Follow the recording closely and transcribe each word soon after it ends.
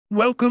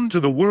Welcome to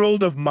the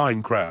world of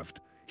Minecraft.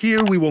 Here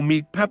we will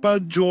meet Peppa,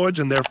 George,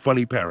 and their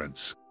funny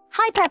parents.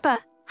 Hi, Peppa.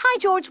 Hi,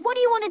 George. What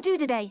do you want to do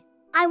today?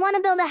 I want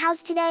to build a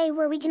house today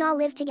where we can all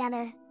live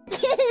together.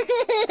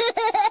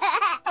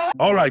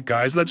 Alright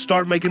guys, let's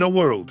start making a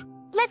world.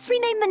 Let's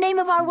rename the name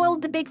of our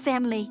world the Big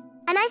Family.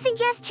 And I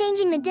suggest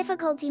changing the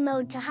difficulty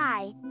mode to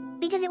high,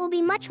 because it will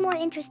be much more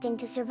interesting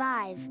to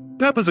survive.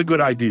 Peppa's a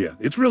good idea.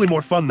 It's really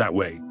more fun that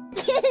way.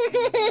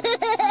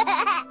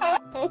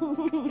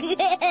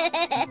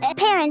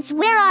 Parents,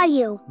 where are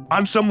you?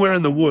 I'm somewhere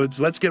in the woods.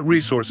 Let's get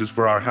resources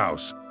for our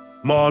house.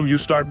 Mom, you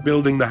start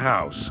building the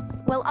house.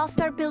 Well, I'll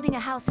start building a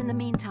house in the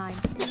meantime.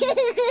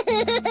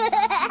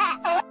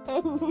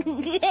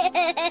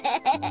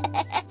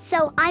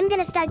 So, I'm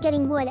gonna start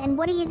getting wood, and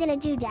what are you gonna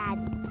do,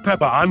 Dad?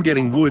 Peppa, I'm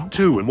getting wood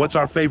too, and what's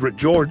our favorite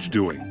George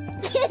doing?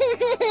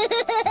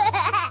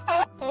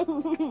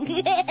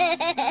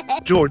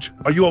 George,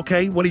 are you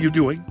okay? What are you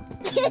doing?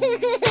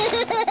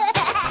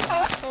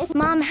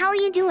 Mom, how are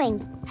you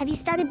doing? Have you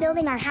started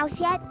building our house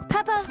yet?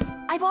 Peppa,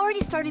 I've already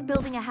started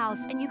building a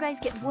house, and you guys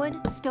get wood,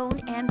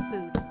 stone, and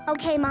food.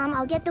 Okay, Mom,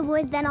 I'll get the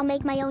wood, then I'll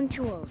make my own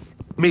tools.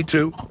 Me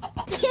too.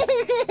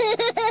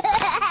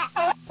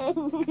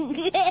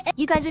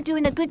 You guys are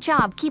doing a good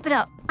job. Keep it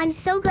up. I'm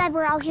so glad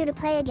we're all here to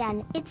play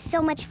again. It's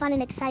so much fun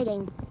and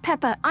exciting.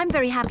 Peppa, I'm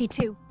very happy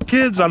too.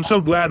 Kids, I'm so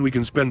glad we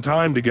can spend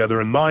time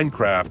together in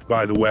Minecraft,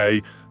 by the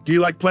way. Do you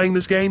like playing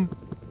this game?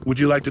 Would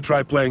you like to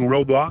try playing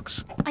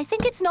Roblox? I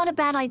think it's not a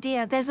bad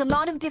idea. There's a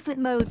lot of different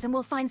modes, and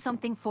we'll find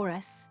something for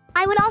us.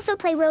 I would also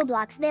play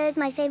Roblox. There is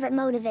my favorite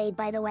mode, Evade,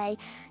 by the way.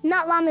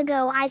 Not long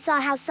ago, I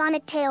saw how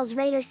Sonic Tails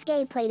Raider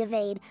Skate played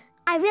Evade.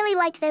 I really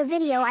liked their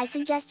video. I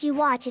suggest you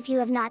watch if you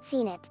have not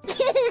seen it.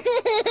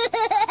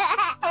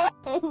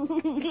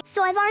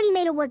 So I've already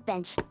made a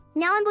workbench.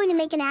 Now I'm going to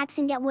make an axe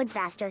and get wood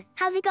faster.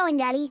 How's it going,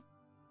 Daddy?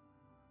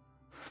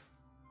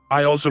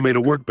 I also made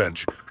a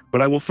workbench,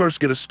 but I will first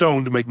get a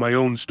stone to make my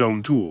own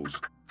stone tools.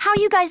 How are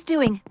you guys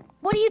doing?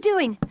 What are you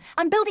doing?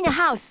 I'm building a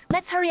house.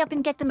 Let's hurry up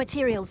and get the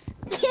materials.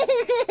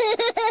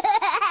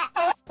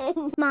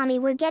 Mommy,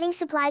 we're getting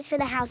supplies for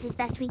the house as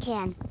best we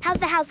can. How's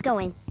the house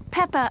going?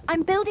 Peppa,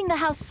 I'm building the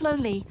house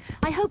slowly.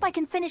 I hope I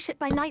can finish it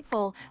by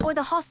nightfall, or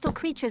the hostile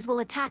creatures will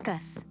attack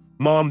us.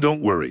 Mom,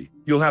 don't worry.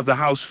 You'll have the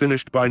house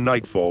finished by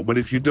nightfall, but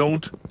if you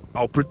don't,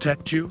 I'll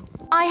protect you.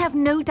 I have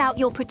no doubt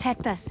you'll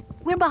protect us.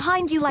 We're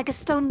behind you like a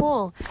stone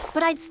wall,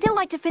 but I'd still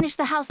like to finish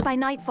the house by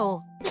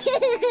nightfall.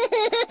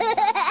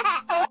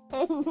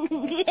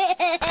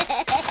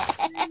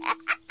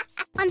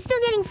 I'm still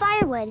getting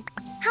firewood.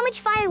 How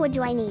much firewood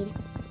do I need?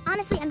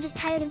 Honestly, I'm just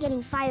tired of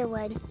getting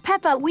firewood.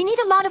 Peppa, we need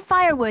a lot of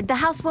firewood. The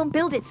house won't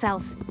build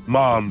itself.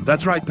 Mom,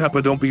 that's right,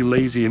 Peppa. Don't be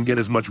lazy and get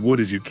as much wood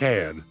as you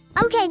can.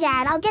 Okay,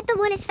 Dad, I'll get the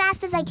wood as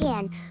fast as I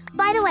can.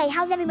 By the way,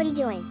 how's everybody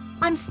doing?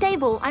 I'm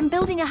stable. I'm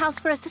building a house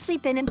for us to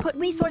sleep in and put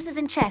resources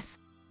in chests.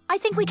 I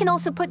think we can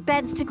also put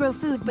beds to grow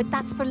food, but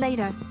that's for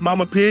later.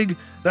 Mama Pig,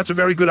 that's a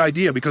very good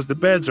idea because the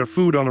beds are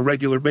food on a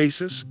regular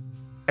basis.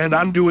 And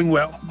I'm doing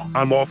well.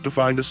 I'm off to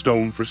find a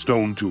stone for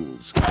stone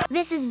tools.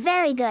 This is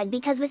very good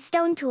because with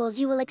stone tools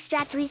you will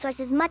extract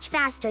resources much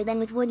faster than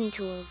with wooden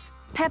tools.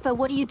 Peppa,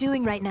 what are you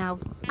doing right now?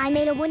 I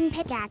made a wooden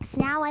pickaxe.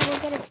 Now I will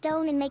get a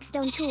stone and make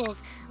stone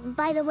tools.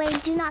 By the way,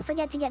 do not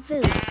forget to get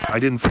food. I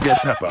didn't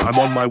forget, Peppa. I'm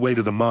on my way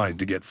to the mine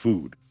to get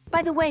food.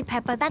 By the way,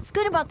 Peppa, that's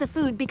good about the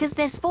food because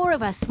there's 4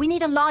 of us. We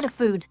need a lot of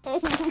food.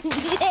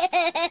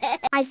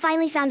 I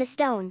finally found a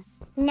stone.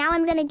 Now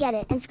I'm gonna get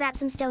it and scrap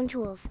some stone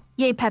tools.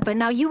 Yay, Peppa,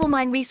 now you will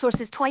mine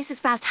resources twice as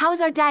fast. How's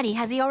our daddy?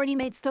 Has he already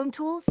made stone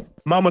tools?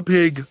 Mama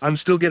Pig, I'm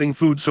still getting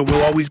food, so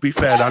we'll always be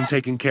fed. I'm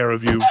taking care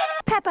of you.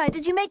 Peppa,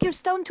 did you make your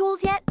stone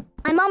tools yet?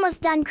 I'm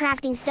almost done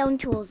crafting stone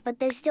tools, but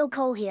there's still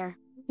coal here.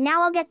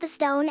 Now I'll get the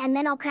stone and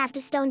then I'll craft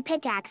a stone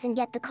pickaxe and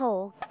get the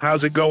coal.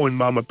 How's it going,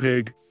 Mama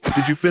Pig?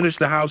 Did you finish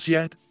the house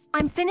yet?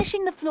 I'm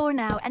finishing the floor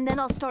now, and then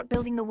I'll start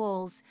building the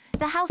walls.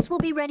 The house will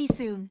be ready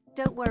soon.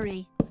 Don't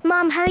worry.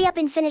 Mom, hurry up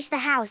and finish the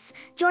house.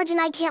 George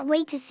and I can't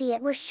wait to see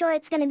it. We're sure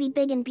it's gonna be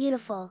big and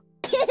beautiful.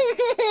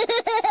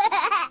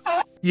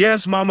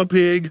 Yes, Mama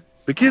Pig.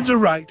 The kids are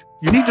right.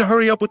 You need to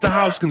hurry up with the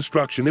house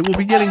construction. It will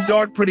be getting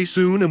dark pretty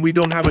soon, and we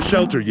don't have a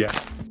shelter yet.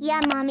 Yeah,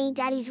 Mommy,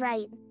 Daddy's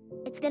right.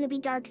 It's gonna be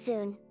dark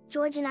soon.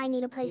 George and I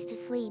need a place to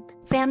sleep.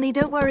 Family,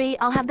 don't worry.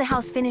 I'll have the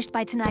house finished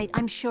by tonight.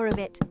 I'm sure of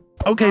it.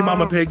 Okay,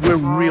 Mama Pig, we're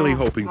really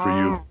hoping for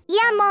you.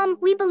 Yeah, Mom,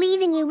 we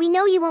believe in you. We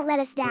know you won't let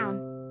us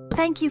down.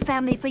 Thank you,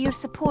 family, for your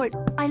support.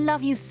 I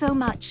love you so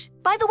much.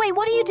 By the way,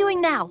 what are you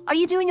doing now? Are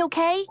you doing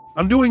okay?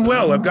 I'm doing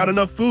well. I've got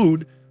enough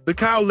food. The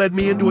cow led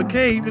me into a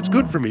cave. It's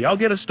good for me. I'll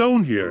get a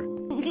stone here.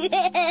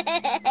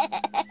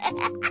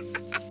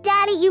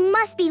 Daddy, you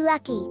must be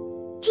lucky.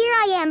 Here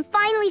I am,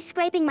 finally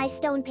scraping my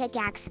stone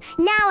pickaxe.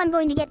 Now I'm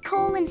going to get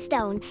coal and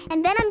stone,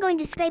 and then I'm going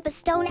to scrape a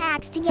stone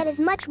axe to get as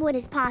much wood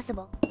as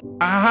possible.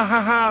 Ah ha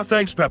ha ha,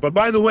 thanks, Peppa.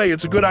 By the way,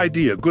 it's a good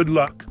idea. Good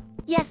luck.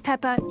 Yes,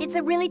 Peppa, it's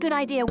a really good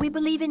idea. We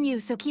believe in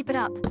you, so keep it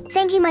up.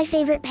 Thank you, my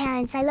favorite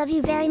parents. I love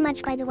you very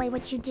much, by the way,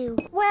 what you do.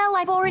 Well,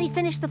 I've already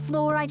finished the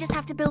floor. I just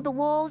have to build the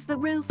walls, the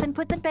roof, and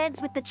put the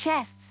beds with the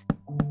chests.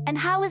 And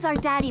how is our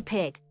daddy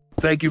pig?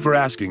 Thank you for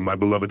asking, my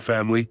beloved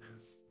family.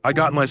 I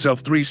got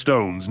myself 3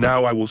 stones.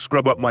 Now I will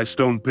scrub up my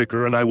stone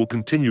picker and I will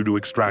continue to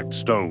extract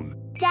stone.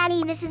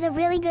 Daddy, this is a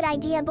really good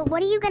idea, but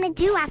what are you gonna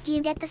do after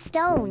you get the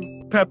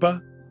stone?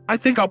 Peppa, I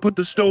think I'll put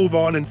the stove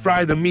on and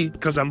fry the meat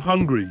because I'm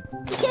hungry.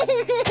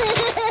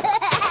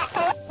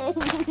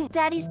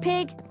 Daddy's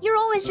pig, you're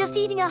always just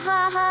eating a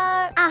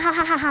ha-ha. Ah ha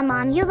ha ha ha,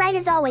 Mom. You're right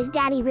as always.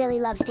 Daddy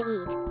really loves to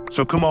eat.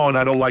 So come on,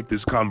 I don't like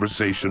this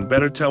conversation.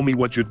 Better tell me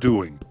what you're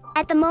doing.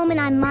 At the moment,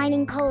 I'm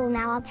mining coal.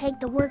 Now I'll take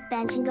the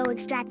workbench and go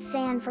extract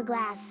sand for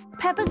glass.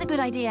 Peppa's a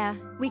good idea.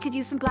 We could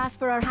use some glass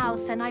for our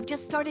house, and I've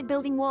just started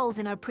building walls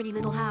in our pretty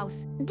little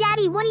house.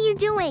 Daddy, what are you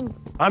doing?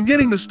 I'm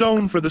getting the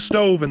stone for the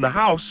stove in the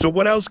house, so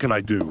what else can I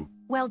do?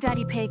 Well,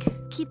 Daddy Pig,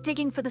 keep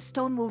digging for the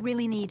stone we'll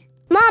really need.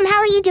 Mom, how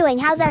are you doing?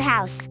 How's our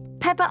house?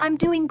 Peppa, I'm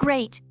doing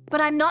great,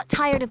 but I'm not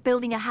tired of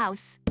building a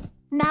house.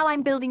 Now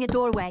I'm building a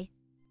doorway.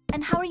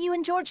 And how are you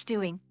and George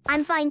doing?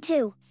 I'm fine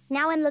too.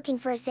 Now I'm looking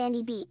for a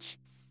sandy beach.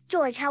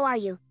 George, how are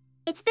you?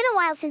 It's been a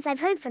while since I've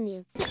heard from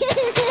you.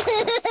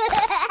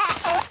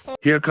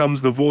 Here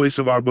comes the voice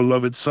of our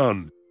beloved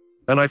son.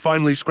 And I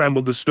finally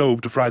scrambled the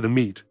stove to fry the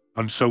meat.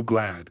 I'm so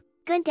glad.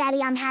 Good,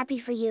 Daddy, I'm happy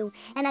for you.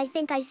 And I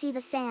think I see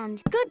the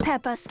sand. Good,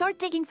 Peppa. Start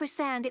digging for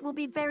sand. It will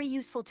be very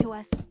useful to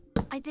us.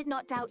 I did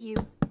not doubt you.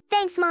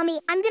 Thanks, Mommy.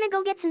 I'm gonna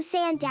go get some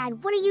sand,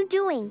 Dad. What are you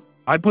doing?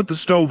 I put the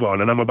stove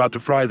on and I'm about to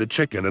fry the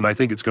chicken and I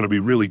think it's gonna be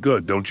really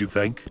good, don't you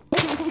think?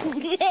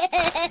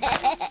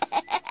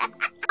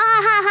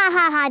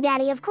 Ha,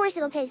 Daddy, of course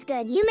it'll taste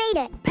good. You made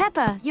it.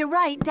 Peppa, you're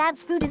right.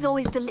 Dad's food is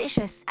always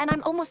delicious, and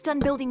I'm almost done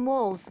building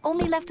walls.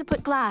 Only left to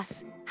put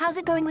glass. How's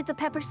it going with the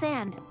pepper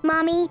sand?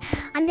 Mommy,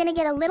 I'm gonna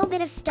get a little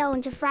bit of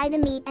stone to fry the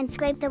meat and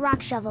scrape the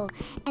rock shovel.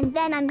 And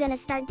then I'm gonna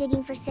start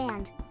digging for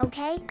sand,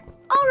 okay?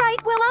 All right,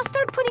 well, I'll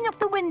start putting up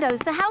the windows.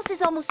 The house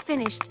is almost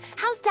finished.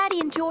 How's Daddy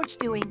and George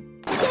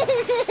doing?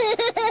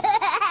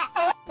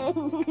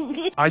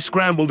 I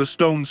scrambled a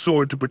stone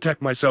sword to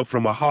protect myself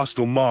from a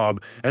hostile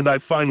mob, and I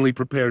finally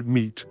prepared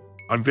meat.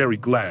 I'm very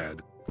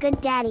glad.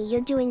 Good, Daddy,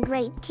 you're doing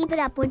great. Keep it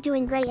up, we're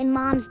doing great, and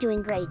Mom's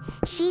doing great.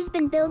 She's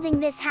been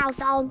building this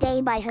house all day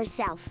by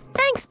herself.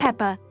 Thanks,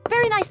 Peppa.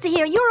 Very nice to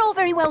hear. You're all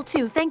very well,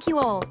 too. Thank you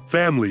all.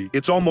 Family,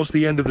 it's almost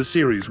the end of the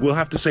series. We'll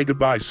have to say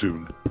goodbye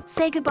soon.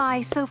 Say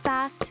goodbye so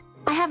fast?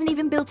 I haven't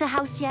even built a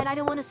house yet. I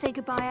don't want to say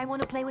goodbye. I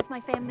want to play with my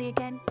family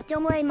again.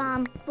 Don't worry,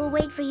 Mom. We'll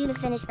wait for you to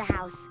finish the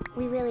house.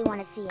 We really want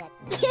to see it.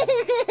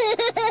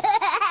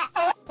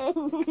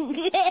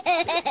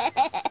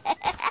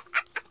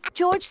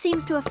 George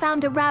seems to have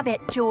found a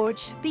rabbit.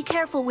 George, be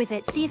careful with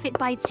it. See if it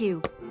bites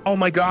you. Oh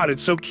my god,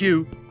 it's so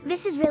cute.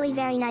 This is really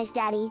very nice,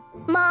 Daddy.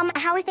 Mom,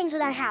 how are things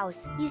with our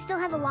house? You still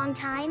have a long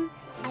time?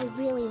 I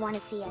really want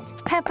to see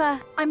it. Peppa,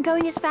 I'm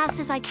going as fast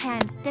as I can.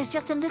 There's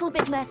just a little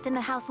bit left and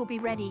the house will be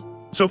ready.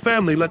 So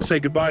family, let's say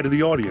goodbye to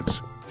the audience.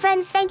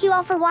 Friends, thank you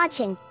all for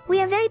watching. We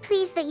are very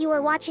pleased that you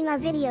are watching our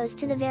videos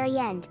to the very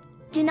end.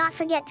 Do not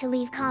forget to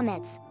leave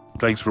comments.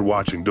 Thanks for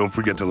watching. Don't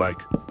forget to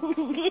like.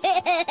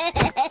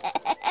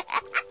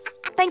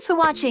 Thanks for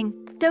watching.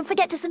 Don't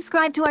forget to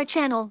subscribe to our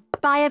channel.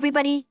 Bye,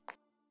 everybody.